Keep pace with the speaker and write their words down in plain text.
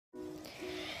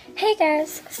Hey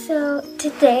guys, so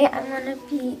today I'm going to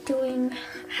be doing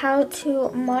how to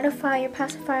modify your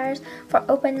pacifiers for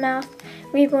open mouth,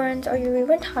 reborns, or your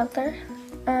reborn toddler.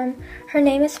 Her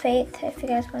name is Faith, if you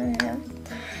guys want to know.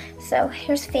 So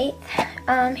here's Faith.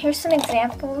 Here's some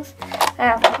examples. I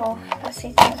have a whole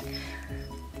messy thing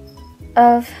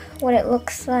of what it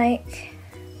looks like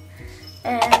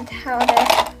and how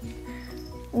to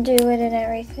do it and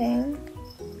everything.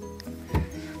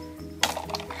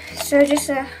 So just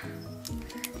a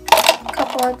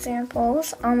couple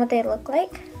examples on what they look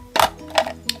like.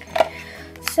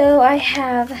 So I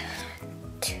have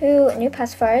two new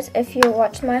pacifiers. If you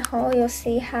watch my haul, you'll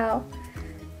see how,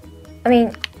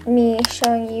 me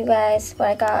showing you guys what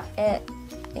I got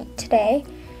today.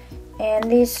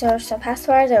 And these are some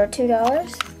pacifiers that were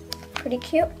 $2. Pretty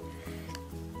cute.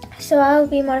 So I'll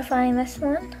be modifying this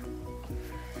one.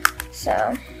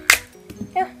 So,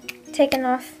 yeah, taking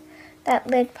off that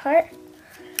lid part.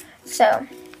 So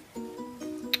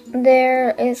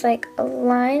there is like a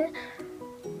line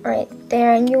right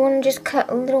there, and you want to just cut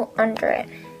a little under it.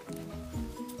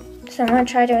 So I'm gonna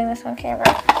try doing this on camera.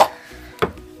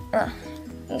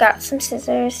 Got some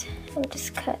scissors and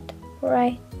just cut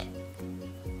right.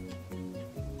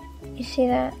 You see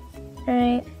that?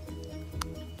 Right?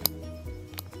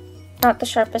 Not the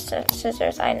sharpest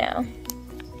scissors, I know,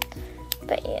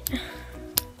 but yeah.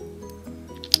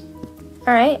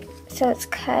 Alright, so it's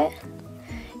cut.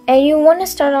 And you want to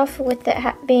start off with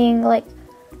it being like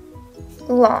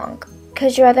long,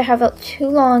 because you rather have it too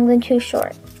long than too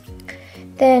short.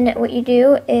 Then what you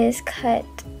do is cut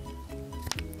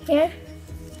here.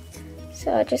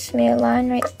 So I just made a line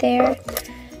right there.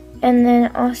 And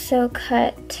then also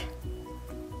cut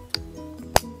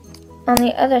on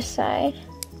the other side.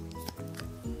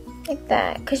 Like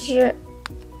that, because you're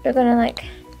gonna like,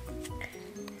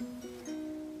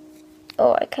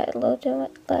 oh, I cut a little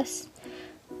bit less.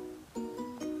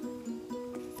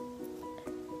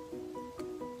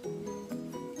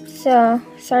 So,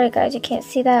 sorry guys, you can't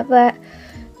see that, but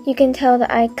you can tell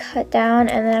that I cut down,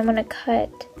 and then I'm going to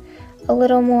cut a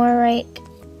little more right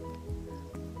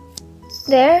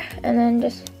there, and then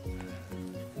just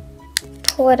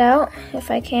pull it out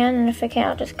if I can, and if I can't,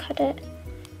 I'll just cut it.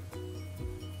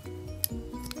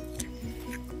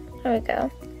 There we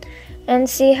go. And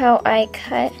see how I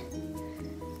cut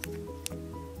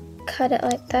it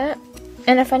like that.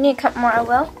 And if I need to cut more, I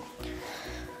will.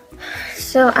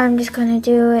 So I'm just going to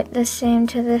do it the same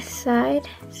to this side,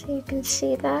 so you can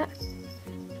see that.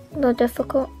 A little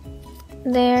difficult.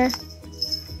 There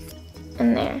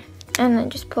and there. And then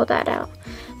just pull that out.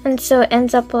 And so it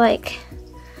ends up like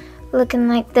looking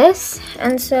like this.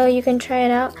 And so you can try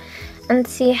it out and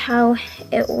see how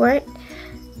it worked.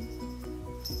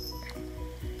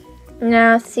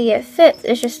 Now see, it fits.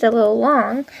 It's just a little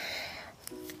long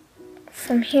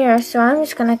from here. So I'm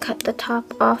just going to cut the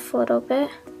top off a little bit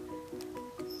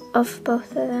of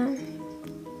both of them.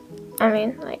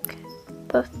 Like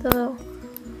both the little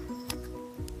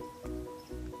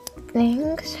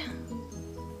things.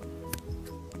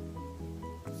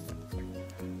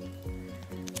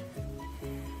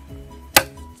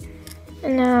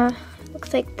 And now it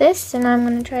looks like this, and I'm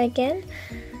going to try again.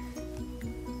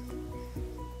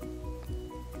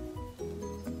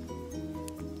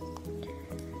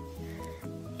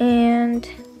 And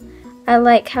I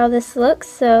like how this looks,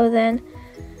 so then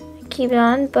keep it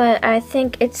on, but I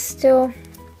think it's still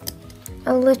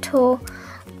a little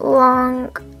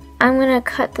long. I'm gonna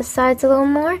cut the sides a little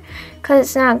more because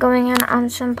it's not going in on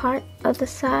some part of the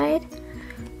side.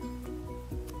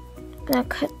 I'm gonna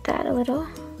cut that a little.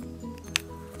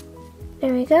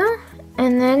 There we go.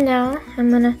 And then now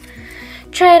I'm gonna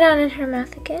try it on in her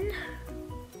mouth again.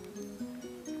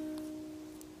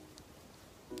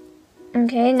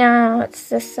 Okay, now it's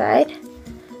this side.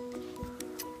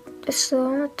 Just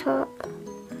on the top.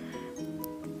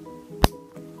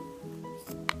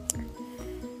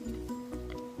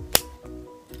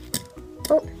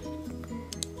 Oh.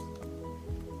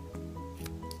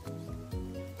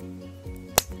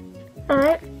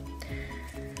 Alright.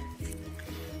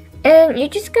 And you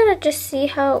just gotta see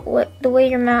the way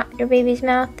your baby's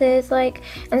mouth is like,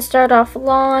 and start off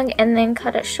long and then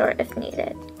cut it short if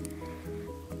needed.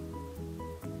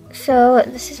 So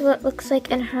this is what it looks like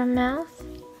in her mouth.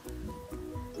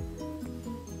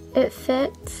 It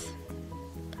fits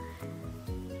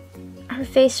her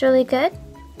face really good.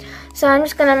 So I'm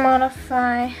just gonna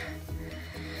modify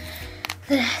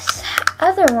this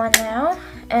other one now,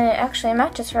 and it actually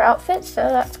matches her outfit, so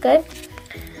that's good.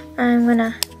 I'm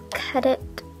gonna cut it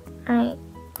right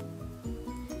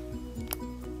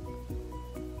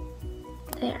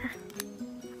there.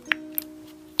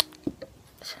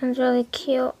 This one's really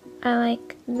cute. I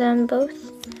like them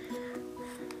both.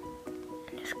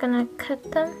 I'm just gonna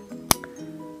cut them.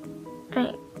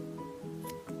 Alright.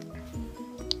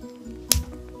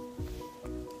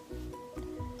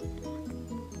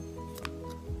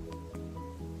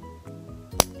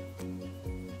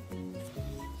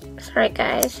 Sorry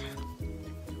guys.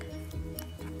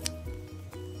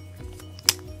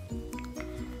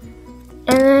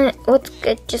 And then what's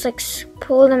good, just like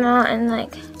pull them out and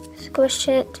like squish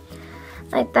it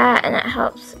like that, and it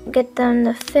helps get them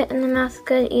to fit in the mouth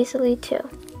good easily too.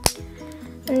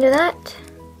 And do that.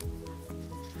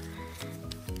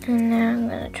 And now I'm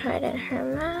gonna try it in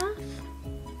her mouth.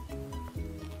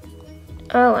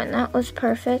 Oh, and that was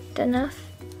perfect enough.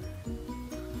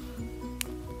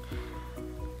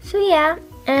 So yeah,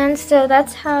 and so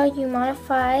that's how you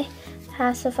modify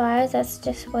pacifiers. That's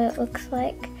just what it looks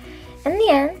like in the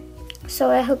end. So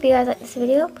I hope you guys like this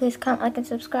video. Please comment, like, and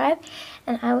subscribe.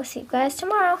 And I will see you guys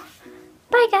tomorrow.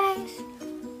 Bye guys!